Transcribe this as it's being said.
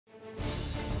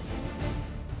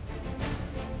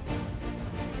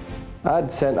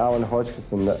I'd sent Alan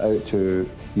Hodgkinson out to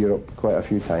Europe quite a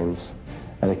few times,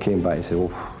 and he came back and said,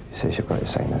 "Oh, he says you've got to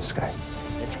sign this guy."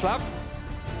 It's Club.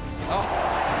 Oh,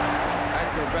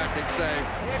 acrobatic save.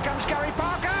 Here comes Gary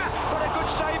Parker, but a good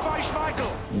save by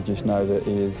Schmeichel. You just know that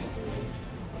he is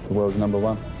the world's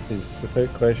 #1. He's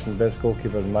without question the best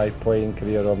goalkeeper in my playing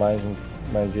career or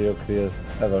managerial career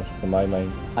ever, in my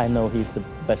mind. I know he's the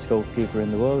best goalkeeper in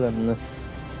the world, and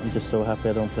I'm just so happy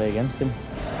I don't play against him.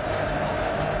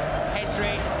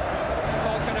 Entry,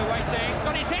 Falcon awaiting,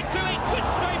 but he's hit to it, good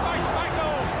save by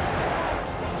Schmeichel.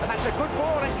 And that's a good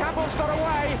ball, and Campbell's got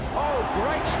away. Oh,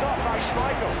 great stop by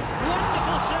Schmeichel.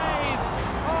 Wonderful save.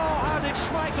 Oh, how did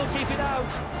Schmeichel keep it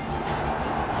out?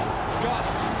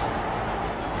 Goss.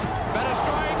 Better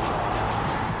strike.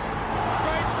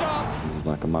 Great stop.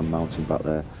 Like a man mountain back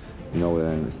there. You know,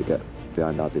 if they get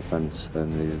behind our defence,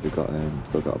 then they've got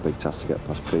still got a big task to get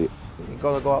past Pete. You've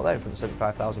got to go out there in front of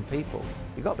 75,000 people.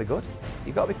 You've got to be good.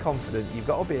 You've got to be confident. You've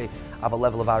got to have a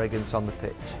level of arrogance on the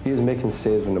pitch. He was making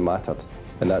saves when it mattered,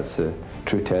 and that's the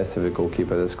true test of a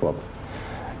goalkeeper at this club.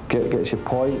 Gets you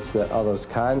points that others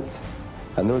can't,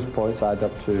 and those points add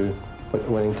up to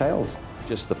winning titles.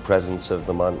 Just the presence of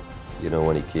the man, you know,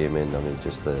 when he came in, I mean,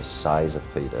 just the size of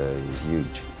Peter, he was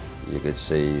huge. You could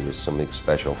see he was something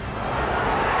special. Oh,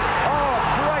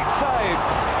 great save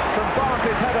from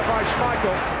Barnes' header by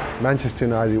Schmeichel. Manchester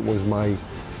United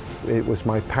was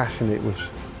my passion. It was,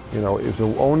 you know, it was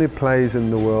the only place in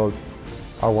the world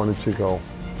I wanted to go.